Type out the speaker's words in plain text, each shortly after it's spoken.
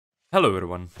Hello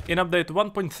everyone. In update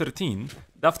 1.13,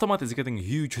 the Avtomat is getting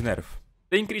huge nerf.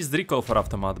 They increased recoil for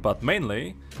Avtomat, but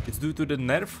mainly it's due to the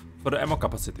nerf for the ammo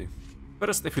capacity.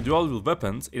 First, if you dual wield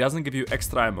weapons, it doesn't give you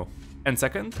extra ammo. And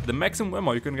second, the maximum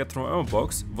ammo you can get from ammo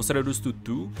box was reduced to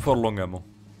 2 for long ammo.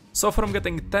 So from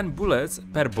getting 10 bullets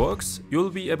per box, you'll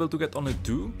be able to get only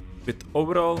 2 with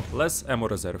overall less ammo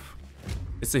reserve.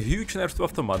 It's a huge nerf to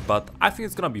Avtomat, but I think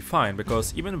it's gonna be fine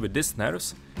because even with this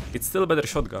nerfs, it's still a better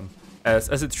shotgun.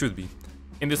 As it should be.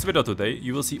 In this video today,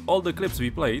 you will see all the clips we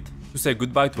played to say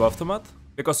goodbye to Avtomat,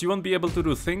 because you won't be able to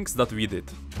do things that we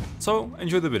did. So,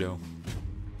 enjoy the video.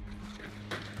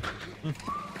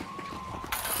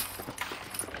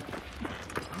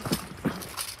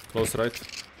 Close right.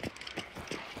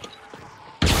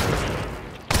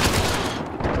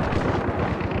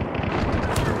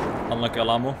 Unlucky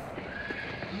ammo.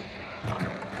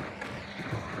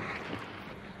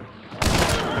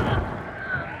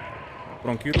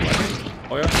 MADMONQ, I think.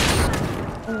 Oh yeah.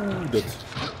 Ooh, dead.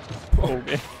 Oh.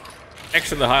 Okay.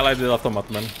 Actually highlighted Avtomat,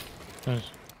 man.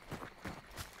 Nice.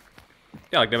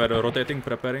 Yeah, like they were rotating,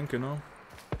 preparing, you know.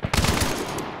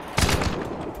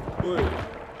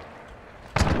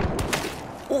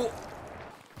 Oh.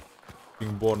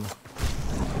 Being born.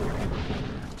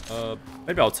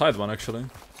 Maybe outside one actually.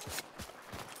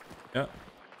 Yeah.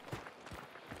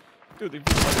 Dude, if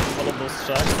you find all of those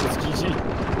shacks, it's GG.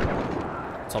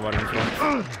 Somewhere in front.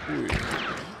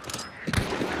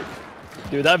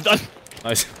 Dude, I'm done.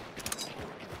 Nice.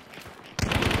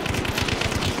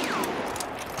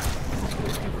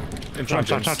 In front,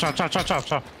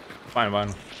 Chop. Fine,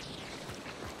 fine.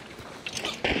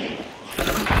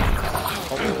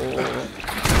 Oh.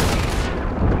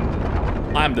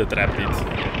 I'm the trap lead.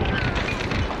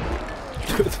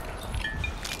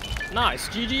 Nice,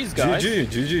 GG's guys.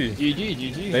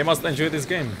 GG. They must enjoy this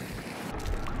game.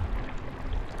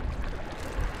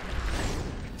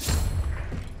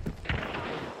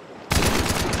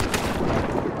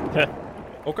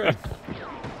 Okay.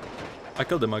 I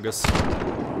killed him, I guess.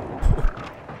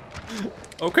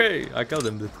 Okay, I killed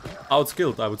him, dude.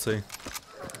 Outskilled, I would say.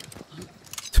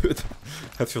 Dude,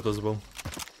 headshot as well.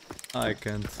 I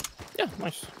can't. Yeah,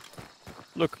 nice.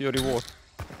 Look, your reward.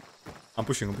 I'm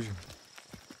pushing. Okay.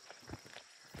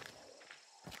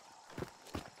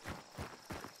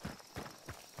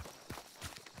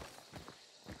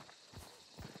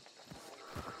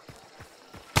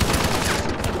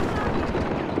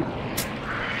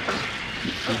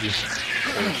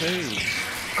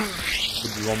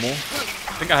 Could be one more. I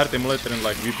think I heard emulator and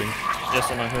like weeping. Yes,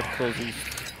 and I heard close east.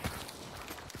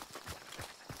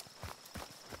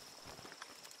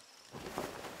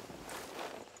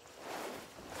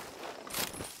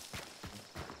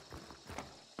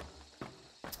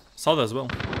 Saw that as well.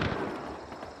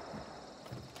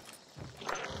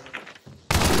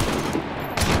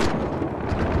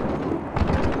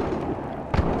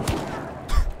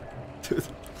 Dude.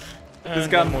 This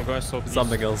gun more guys, so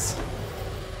something else.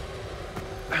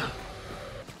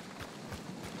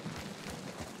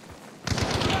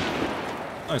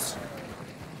 Nice.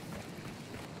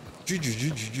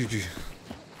 GG.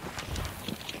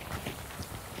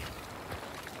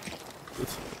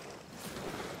 Good.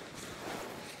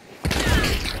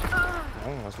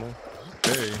 Oh, that's more.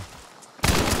 Okay.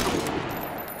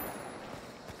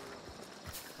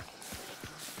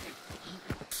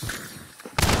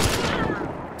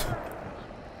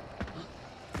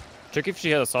 Check if she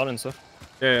had a silencer.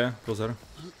 Yeah, goes there.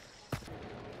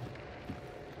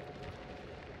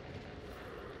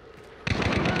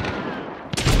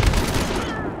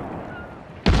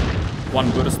 One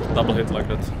burst, double hit like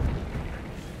that.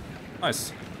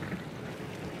 Nice.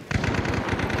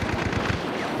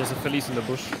 There's a Felice in the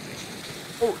bush.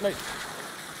 Oh, nice.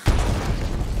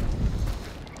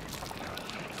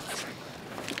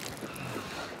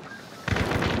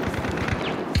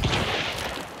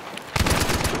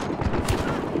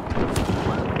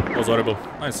 That was horrible.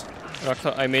 Nice.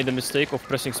 Rakta, I made the mistake of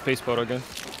pressing spacebar again.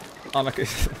 Unlucky.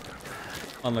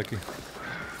 Unlucky.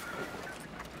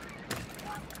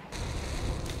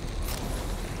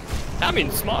 I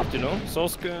mean, smart, you know.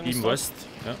 Soska and Team stuff. West.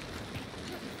 Yeah.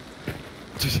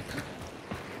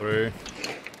 3.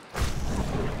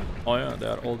 Oh yeah, they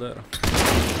are all there.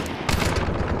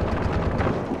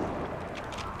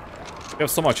 We have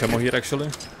so much ammo here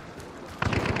actually.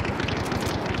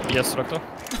 Yes, Rakta.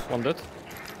 One dead.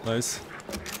 Nice.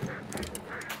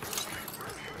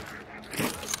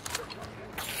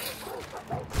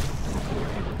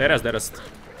 There is.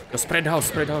 Just spread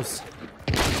house.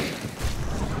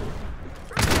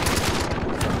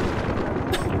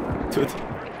 Dude.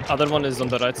 Other one is on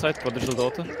the right side, quadruple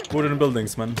daughter. Wooden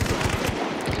buildings, man.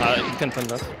 You can find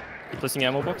that. Placing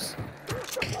ammo box.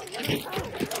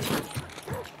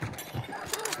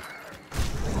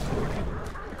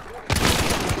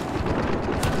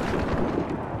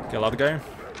 Kill that guy.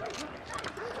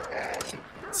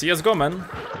 CSGO, man.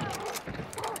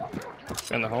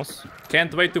 In the house.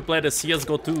 Can't wait to play the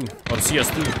CSGO 2 or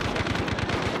CS2.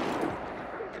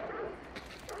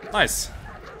 Nice.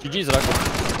 GG's, Rako.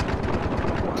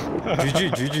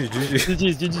 GG,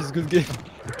 GG. GG's, good game.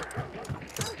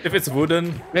 If it's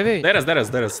wooden. Wait. There is.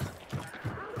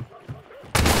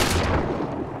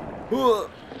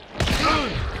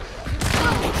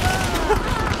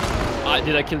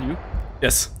 Did I kill you?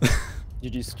 Yes.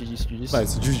 GG's.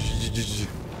 Nice. GG.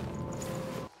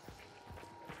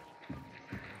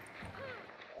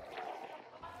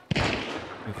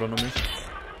 In front of me.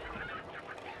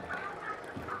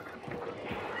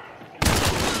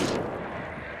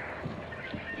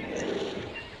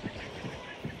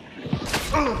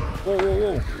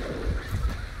 Whoa.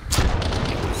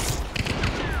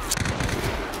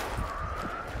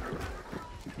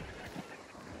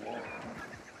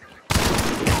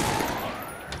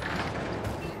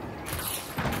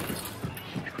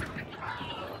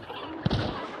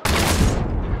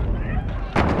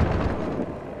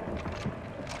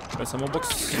 There's ammo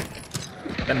box.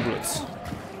 10 bullets.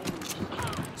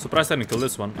 Surprised I didn't kill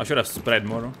this one. I should have sprayed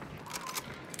more.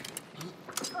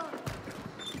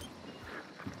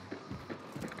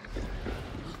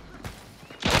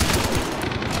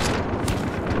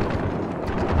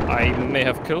 I may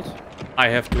have killed. I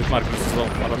have to hit markers as well.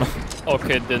 I don't know.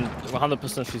 Okay, then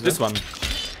 100% she's This in. one.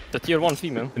 The tier 1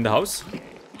 female. In the house?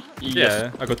 Yes.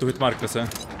 Yeah, I got to hit markers, eh?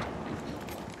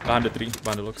 Behind the tree,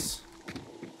 behind the looks.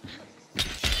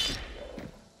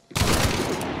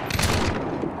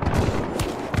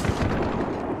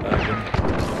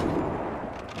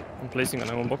 I'm placing an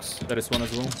ammo box. There is one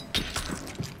as well.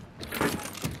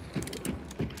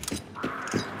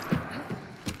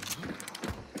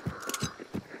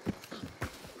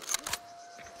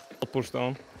 I'll push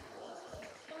down.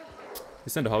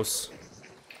 He's in the house.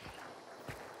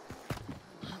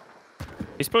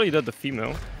 He's probably dead, the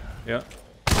female. Yeah.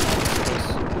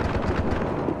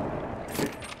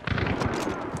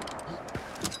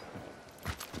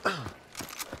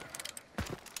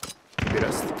 He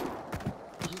rest.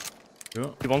 Yeah.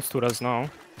 He wants to res now.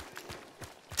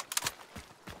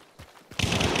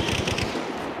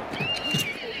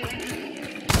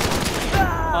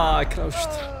 Ah, I crouched.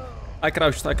 I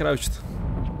crouched.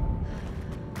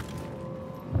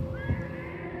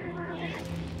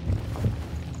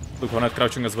 Look, one at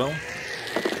crouching as well.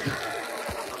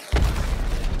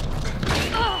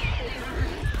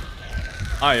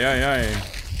 Aye.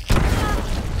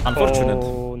 Unfortunate.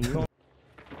 Oh no.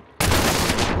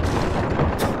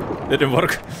 Didn't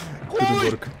work.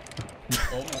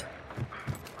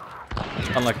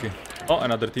 Unlucky. Oh,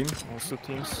 another team. Oh, 2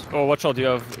 teams. Oh, watch out, you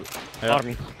have Yeah.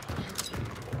 army.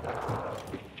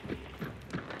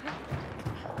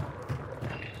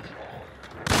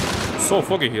 So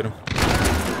foggy here.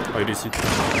 Oh, you see it.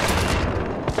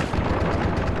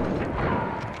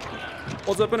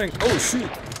 What's happening? Oh, shoot.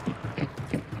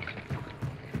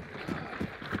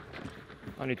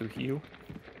 I need to heal.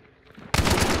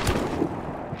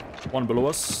 One below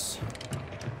us.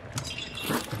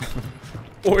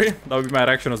 Oi, that would be my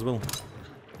reaction as well.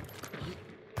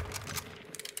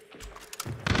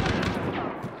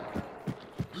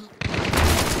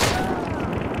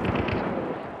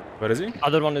 Where is he?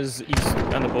 Other one is east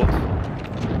and the boat.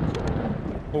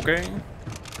 Okay.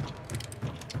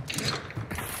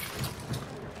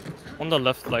 On the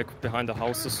left, like behind the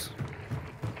houses.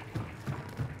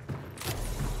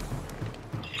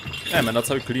 Yeah, man, that's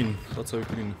how you clean. Is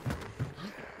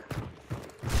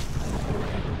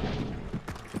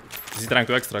he trying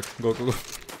to extract? Go.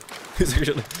 He's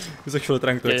actually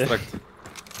trying to extract.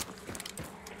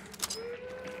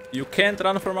 You can't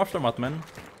run from Aftermath, man.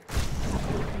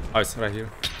 Oh, it's right here.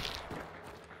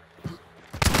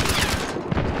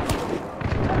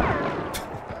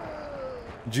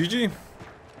 GG.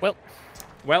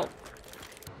 Well.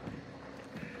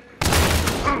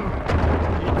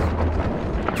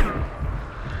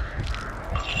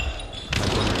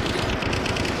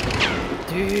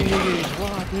 Dude,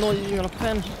 what? No, you're gonna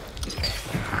pen.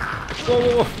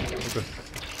 Whoa. Okay.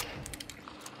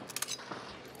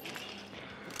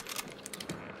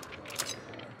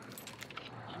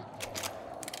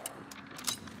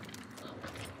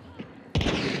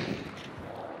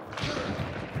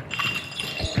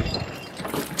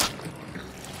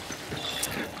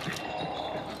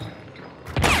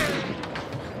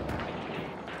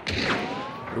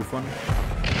 Roof one.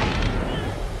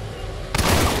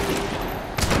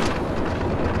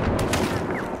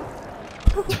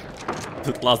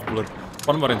 Dude, last bullet.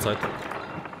 One more inside.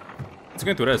 It's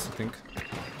going to rest, I think.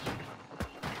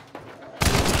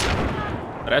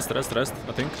 Rest,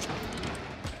 I think.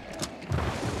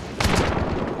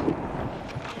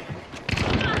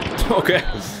 Okay,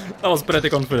 that was pretty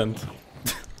confident.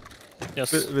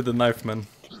 Yes. With the knife, man.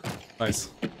 Nice.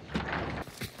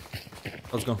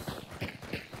 Let's go.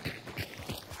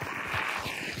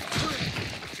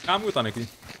 I'm with Aniki.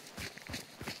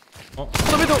 Oh.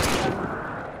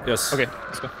 Yes. Okay,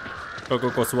 let's go.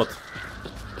 Go, SWAT.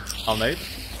 I'll nade.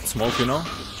 Smoke, you know.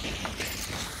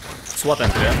 SWAT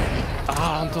entry, yeah?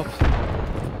 Ah, on top.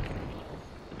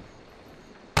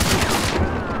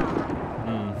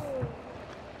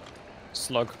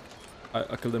 Slug.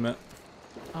 I killed him, yeah.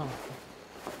 Oh.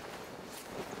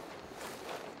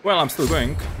 Well, I'm still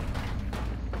going.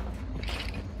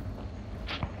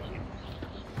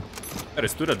 There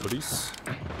is two red bodies.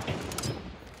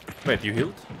 Wait, you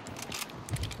healed?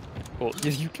 Oh,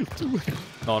 yeah, you killed two.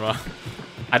 No.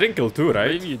 I didn't kill two,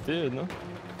 right? Maybe you did, no?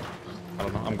 I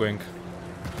don't know, I'm going.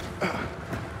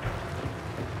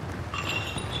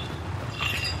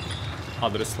 Ah,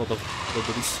 there is a lot of red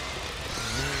bodies.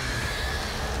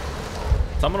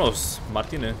 Someone was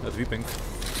Martine at Weeping.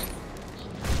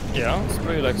 Yeah, it's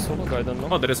pretty like solo guy then, no?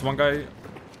 Oh, there is one guy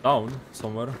down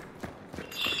somewhere.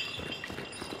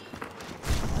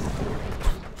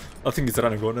 I think he's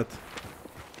running on it.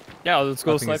 Yeah, let's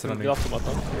go I think he's snipe the running. Avtomat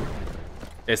now.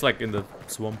 It's like in the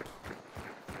swamp.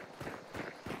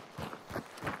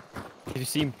 If you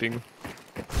see him ping.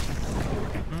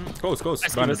 Close. I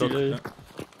see Behind the him, dog. yeah. Yeah.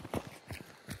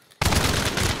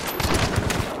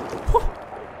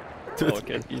 Dude, Oh,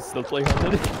 okay, he's still playing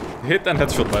on it. hit and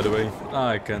headshot, by the way. Ah,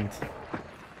 I can't.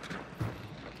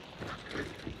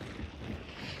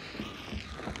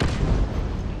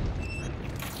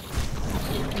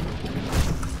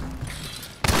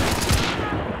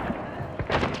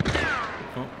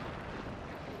 Oh.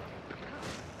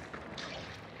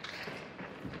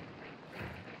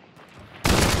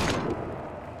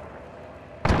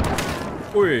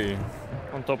 Ui.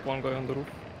 On top, one guy on the roof.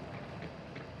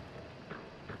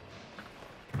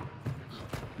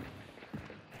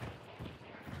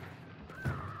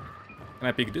 Can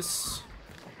I pick this?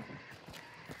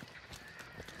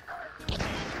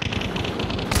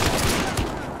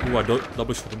 Ooh, I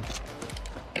double shot him.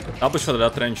 Double shot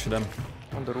at that range then.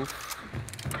 On the roof.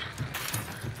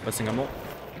 Passing ammo.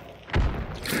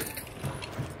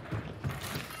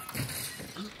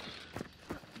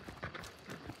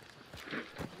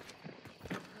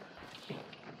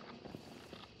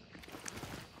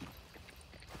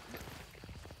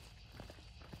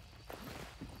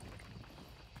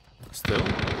 Still.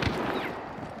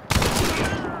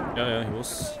 Yeah, he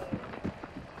was.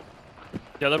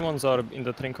 The other ones are in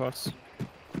the train cars.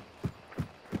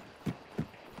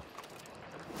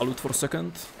 I'll loot for a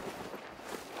second.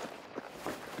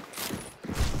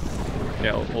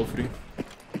 Yeah, all three.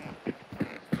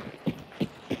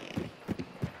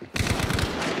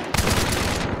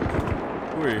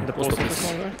 Ui, The post post office.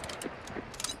 office one guy.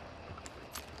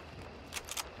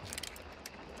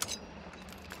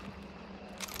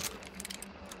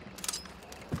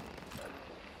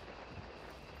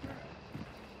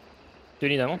 Do you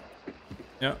need ammo?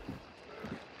 Yeah.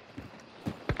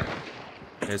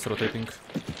 Yeah, it's rotating.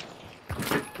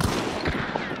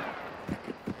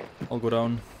 I'll go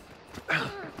down.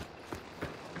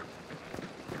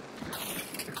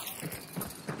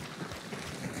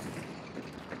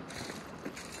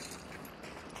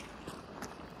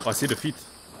 Oh, I see the feet.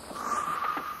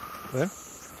 Where?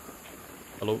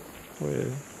 Hello.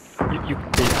 Where? You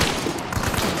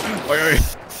Oi, oi.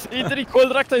 It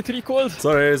recoiled, Rakta, it recoiled!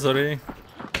 Sorry.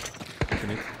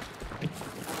 Can it?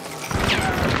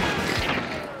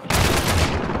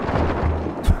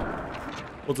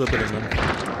 What's happening,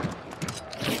 man?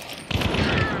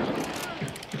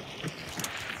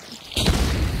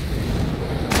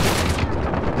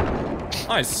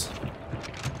 Nice.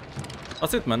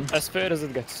 That's it, man. As fair as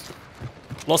it gets.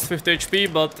 Lost 50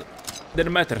 HP, but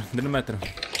didn't matter.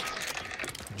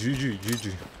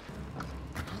 GG.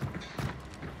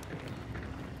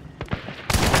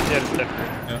 There,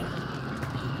 left. Yeah.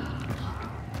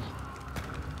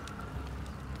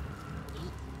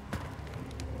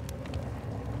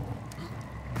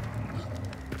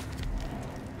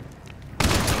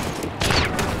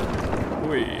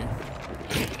 Ui.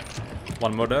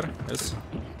 One more there, yes.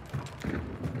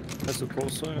 I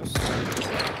suppose so, yes.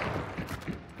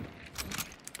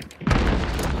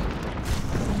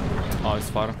 Oh, it's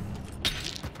far.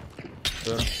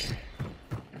 There.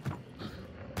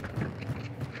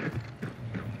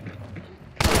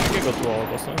 We got two all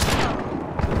of us, huh?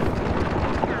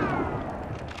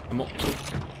 Ammo.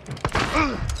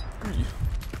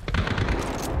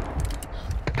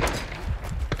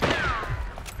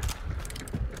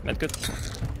 Medkit.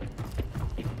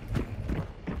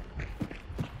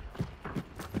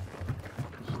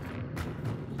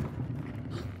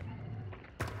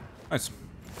 Nice.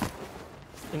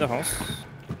 In the house.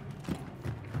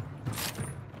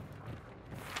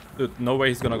 Dude, no way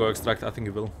he's gonna go extract. I think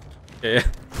he will. Yeah.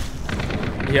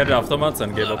 He had the Avtomats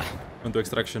and gave up into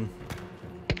extraction.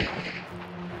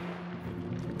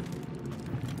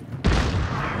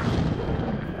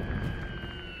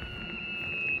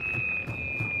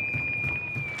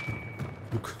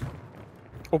 Look.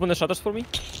 Open the shutters for me.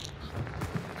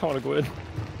 I wanna go in.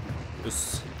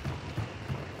 Yes.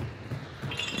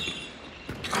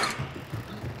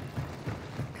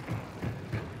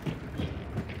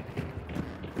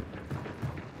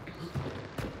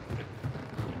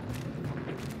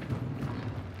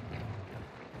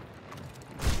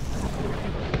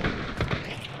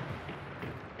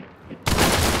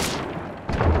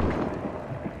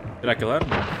 Did I kill her?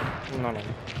 No.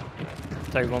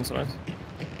 Tagged once, right?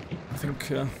 I think,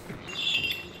 Take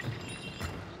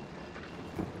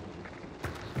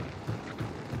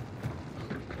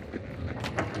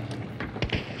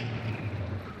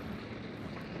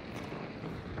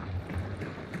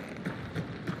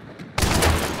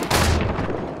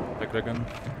the gun.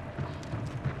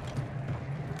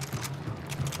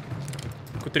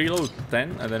 Could reload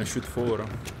 10 and then shoot 4.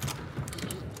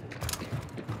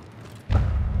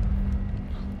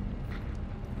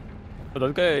 But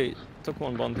that guy took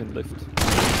one bound in lift.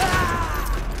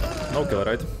 No kill,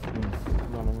 right?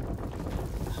 No.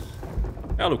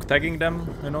 Yeah, look, tagging them,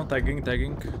 you know, tagging,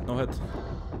 no hit.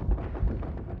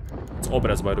 It's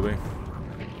obras, by the way.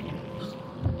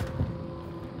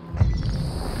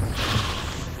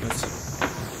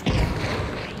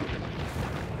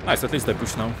 Nice, at least they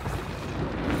push now.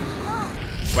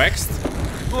 Waxed?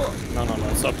 No,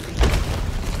 it's up.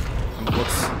 And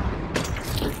what's...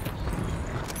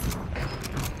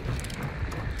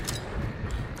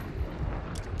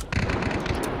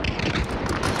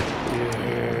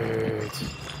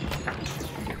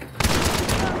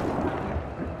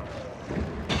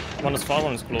 One is far,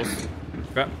 one is close.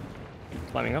 Okay.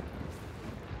 Climbing up.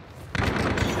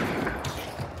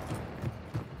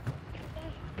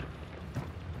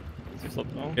 Stop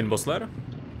now. In boss ladder?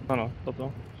 No, stop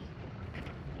now.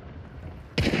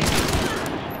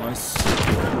 Nice.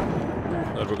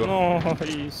 There we go.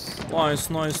 Nice.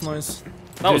 Nice.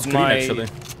 That was Dude, clean, actually.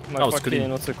 My That was fucking,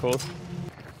 clean. what's it called?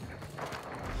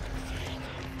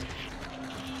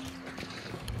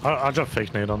 I just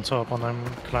fake nade on top when I'm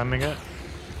climbing it.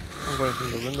 I'm going through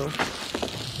the window.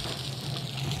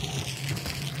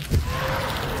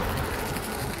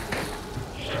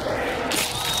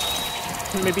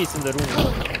 Maybe it's in the room.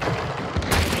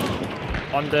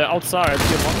 On the outside,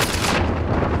 you want?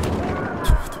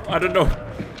 I don't know.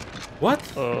 What?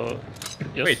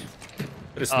 Yes. Wait.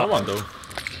 There is no one, though.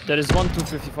 There is 1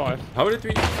 255. How did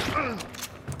we...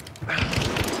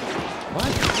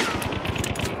 What?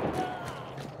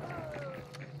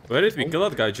 Where did we kill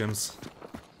that guy, James?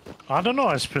 I don't know,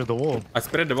 I spread the wall. I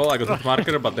sprayed the wall, I got hit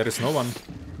marker, but there is no one.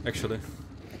 Actually.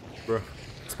 Bro.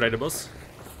 Spray the boss.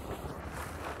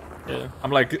 Yeah.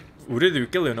 I'm like, who did you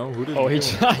kill, you know? Who did Oh, you he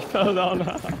kill? I fell down.